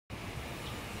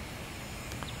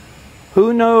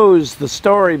Who knows the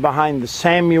story behind the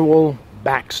Samuel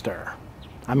Baxter?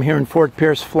 I'm here in Fort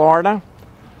Pierce, Florida,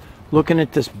 looking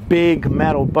at this big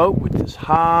metal boat with this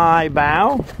high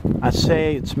bow. I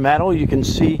say it's metal. You can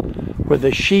see where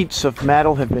the sheets of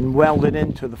metal have been welded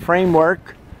into the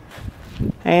framework.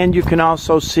 And you can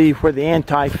also see where the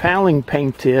anti-fouling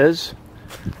paint is.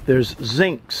 There's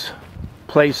zincs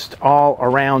placed all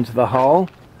around the hull.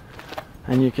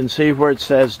 And you can see where it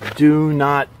says, "Do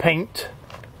not paint."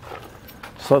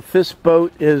 So this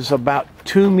boat is about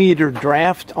 2-meter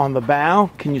draft on the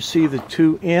bow. Can you see the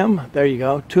 2M? There you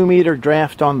go, 2-meter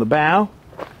draft on the bow.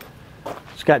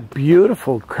 It's got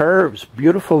beautiful curves,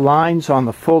 beautiful lines on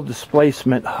the full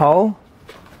displacement hull.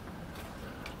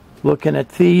 Looking at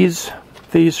these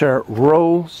are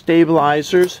roll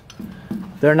stabilizers.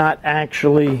 They're not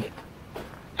actually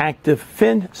active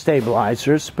fin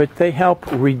stabilizers, but they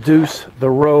help reduce the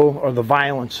roll or the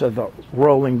violence of the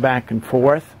rolling back and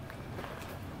forth.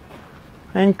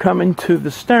 And coming to the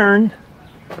stern,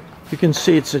 you can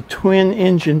see it's a twin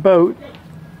engine boat.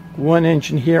 One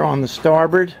engine here on the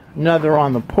starboard, another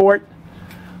on the port,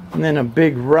 and then a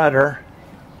big rudder,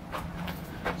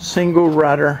 single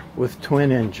rudder with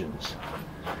twin engines.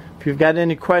 If you've got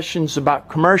any questions about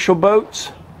commercial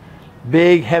boats,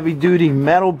 big heavy-duty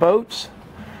metal boats,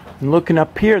 and looking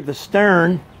up here, the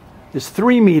stern is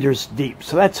 3 meters deep,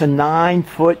 so that's a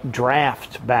 9-foot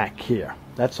draft back here.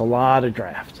 That's a lot of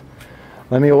draft.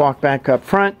 Let me walk back up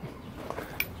front,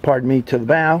 pardon me, to the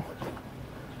bow,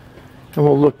 and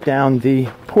we'll look down the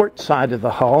port side of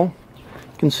the hull.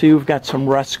 You can see we've got some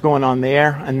rust going on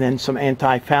there, and then some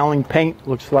anti-fouling paint.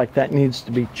 Looks like that needs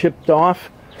to be chipped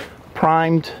off,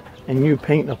 primed, and new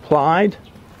paint applied.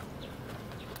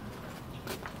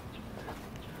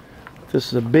 This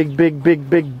is a big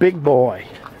boy.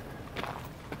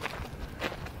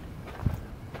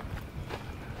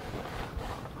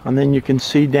 And then you can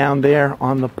see down there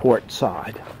on the port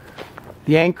side.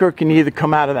 The anchor can either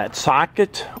come out of that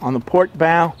socket on the port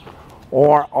bow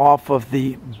or off of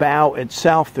the bow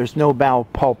itself. There's no bow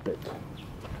pulpit.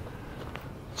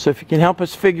 So if you can help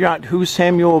us figure out who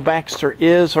Samuel Baxter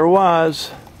is or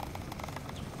was,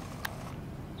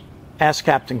 ask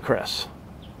Captain Chris.